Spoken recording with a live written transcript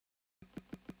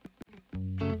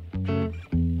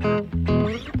Super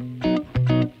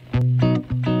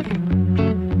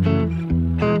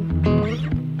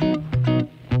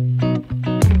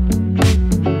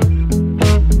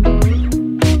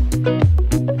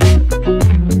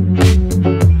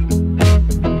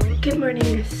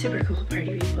cool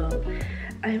party people.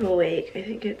 I'm awake. I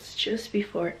think it's just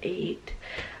before 8.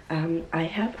 I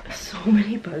have so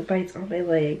many bug bites on my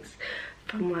legs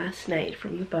from last night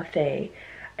from the buffet.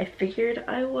 I figured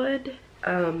I would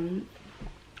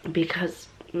because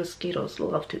mosquitoes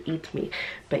love to eat me.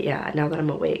 But yeah, now that I'm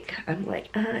awake, I'm like,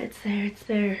 it's there, it's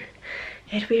there.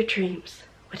 I had weird dreams.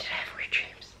 What did I have weird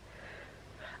dreams?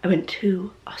 I went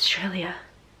to Australia.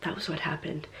 That was what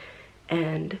happened.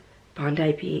 And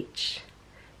Bondi Beach.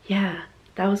 Yeah,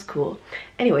 that was cool.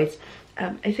 Anyways,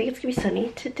 I think it's gonna be sunny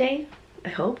today. I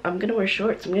hope. I'm gonna wear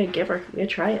shorts. I'm gonna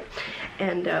try it.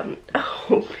 And I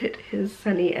hope it is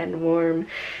sunny and warm.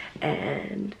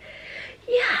 And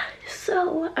yeah,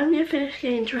 so I'm gonna finish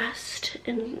getting dressed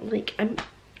and like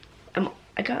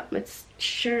I got my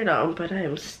shirt on, but I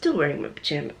am still wearing my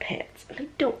pajama pants. And I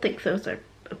don't think those are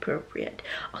appropriate.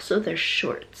 Also, they're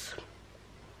shorts.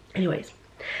 Anyways,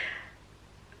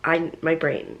 my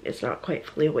brain is not quite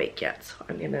fully awake yet, so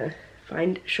I'm gonna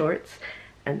find shorts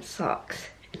and socks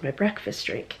in my breakfast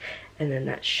drink, and then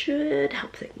that should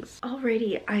help things.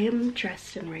 Alrighty, I am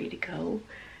dressed and ready to go.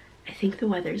 I think the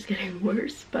weather's getting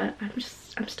worse, but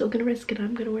I'm still gonna risk it.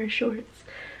 I'm gonna wear shorts.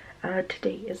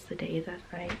 Today is the day that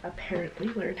I apparently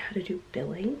learned how to do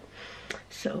billing,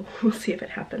 so we'll see if it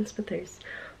happens, but there's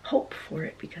hope for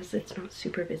it because it's not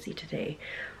super busy today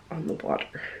on the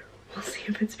water. We'll see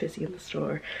if it's busy in the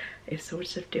store. I have so much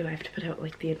stuff to do. I have to put out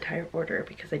like the entire order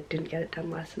because I didn't get it done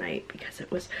last night because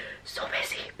it was so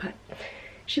busy, but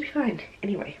should be fine.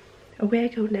 Anyway, away I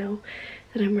go now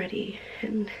that I'm ready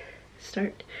and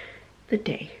start the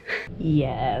day.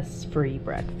 Yes, free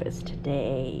breakfast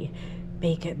today.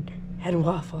 Bacon and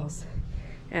waffles.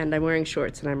 And I'm wearing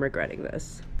shorts and I'm regretting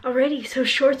this. Alrighty, so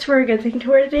shorts were a good thing to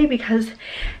wear today because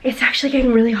it's actually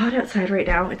getting really hot outside right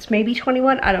now. It's maybe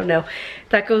 21, I don't know.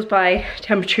 That goes by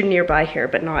temperature nearby here,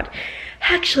 but not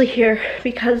actually here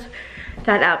because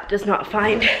that app does not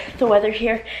find the weather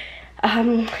here.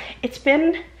 It's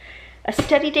been a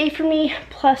steady day for me,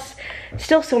 plus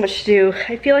still so much to do.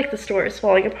 I feel like the store is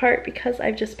falling apart because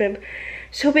I've just been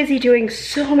so busy doing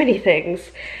so many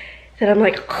things that I'm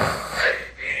like, ugh.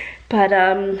 But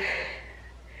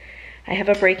I have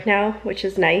a break now, which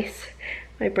is nice.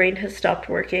 My brain has stopped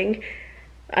working.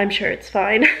 I'm sure it's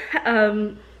fine.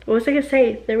 What was I gonna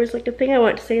say? There was like a thing I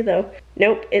wanted to say though.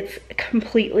 Nope, it's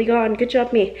completely gone. Good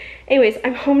job me. Anyways,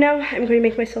 I'm home now. I'm going to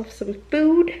make myself some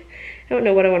food. I don't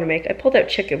know what I want to make. I pulled out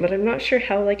chicken, but I'm not sure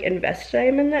how like invested I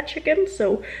am in that chicken,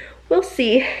 so we'll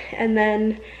see. And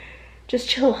then just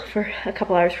chill for a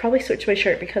couple hours. Probably switch my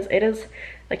shirt because it is,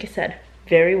 like I said,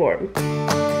 very warm.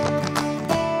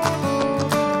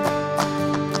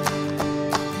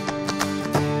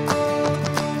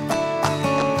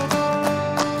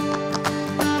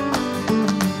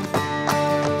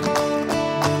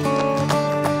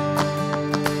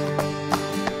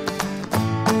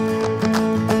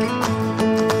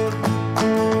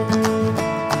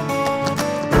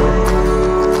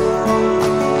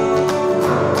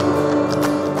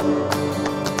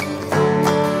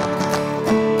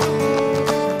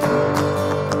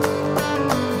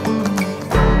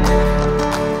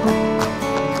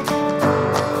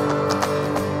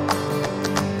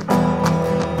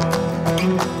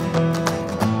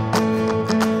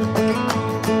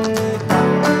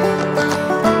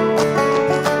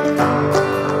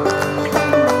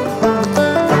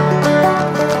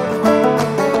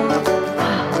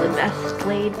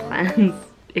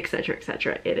 Etc,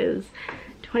 etc. It is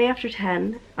 20 after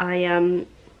 10. I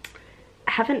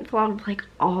haven't vlogged like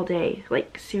all day,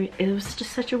 like seriously. It was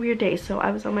just such a weird day. So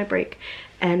I was on my break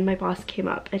and my boss came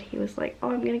up and he was like,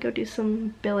 oh, I'm gonna go do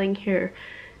some billing here,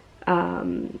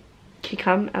 can you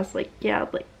come? I was like, yeah,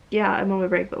 I'm on my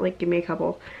break, but like give me a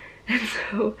couple. And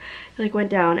so I like went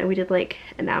down and we did like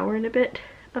an hour and a bit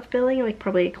of billing, like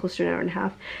probably close to an hour and a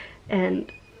half.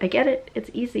 And I get it,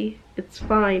 it's easy, it's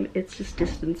fine, it's just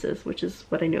distances, which is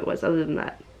what I knew it was. Other than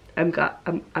that, I'm good.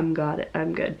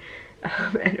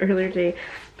 And earlier today,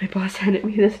 my boss handed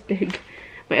me this big,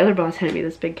 my other boss handed me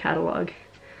this big catalog.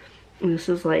 And this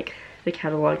is like the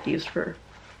catalog used for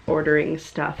ordering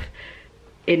stuff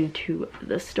into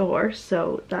the store,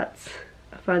 so that's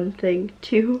a fun thing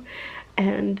too.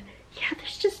 And yeah,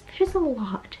 there's just a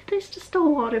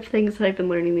lot of things that I've been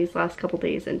learning these last couple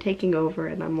days and taking over,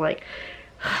 and I'm like,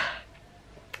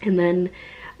 and then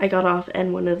I got off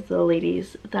and one of the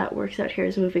ladies that works out here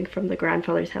is moving from the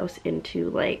grandfather's house into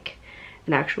like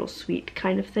an actual suite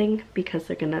kind of thing because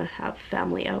they're gonna have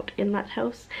family out in that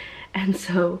house. And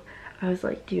so I was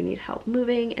like, do you need help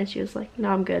moving? And she was like, no,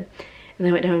 I'm good. And then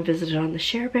I went down and visited on the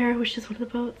Share Bear, which is one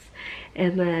of the boats.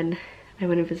 And then I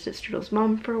went and visited Strudel's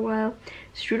mom for a while.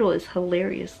 Strudel is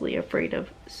hilariously afraid of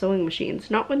sewing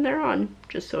machines, not when they're on,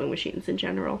 just sewing machines in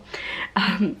general.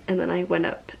 And then I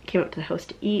came up to the house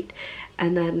to eat,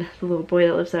 and then the little boy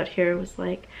that lives out here was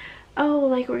like, oh,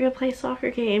 like we're gonna play a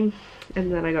soccer game.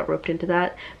 And then I got roped into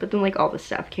that, but then like all the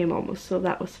staff came almost, so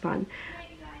that was fun.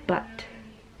 But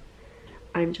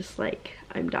I'm just like,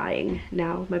 I'm dying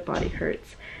now, my body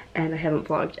hurts, and I haven't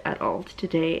vlogged at all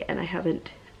today, and I haven't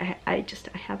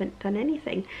done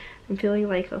anything. I'm feeling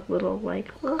like a little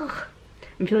like, ugh.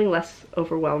 I'm feeling less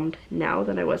overwhelmed now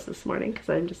than I was this morning because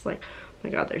I'm just like, oh my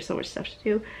god, there's so much stuff to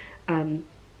do.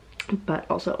 But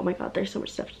also, oh my god, there's so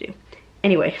much stuff to do.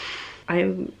 Anyway,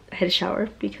 I had a shower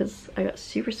because I got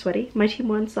super sweaty. My team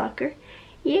won soccer.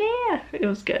 Yeah, it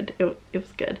was good. It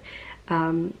was good.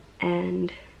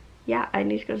 And yeah, I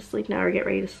need to go to sleep now or get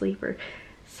ready to sleep or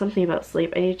something about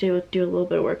sleep. I need to do a little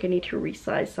bit of work. I need to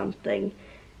resize something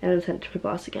and then send it to my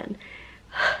boss again.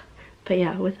 But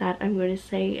yeah, with that, I'm going to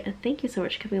say thank you so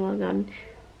much for coming along on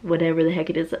whatever the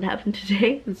heck it is that happened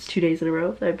today. It's 2 days in a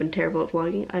row that I've been terrible at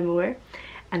vlogging, I'm aware.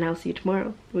 And I'll see you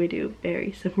tomorrow when we do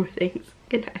very similar things.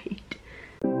 Good night.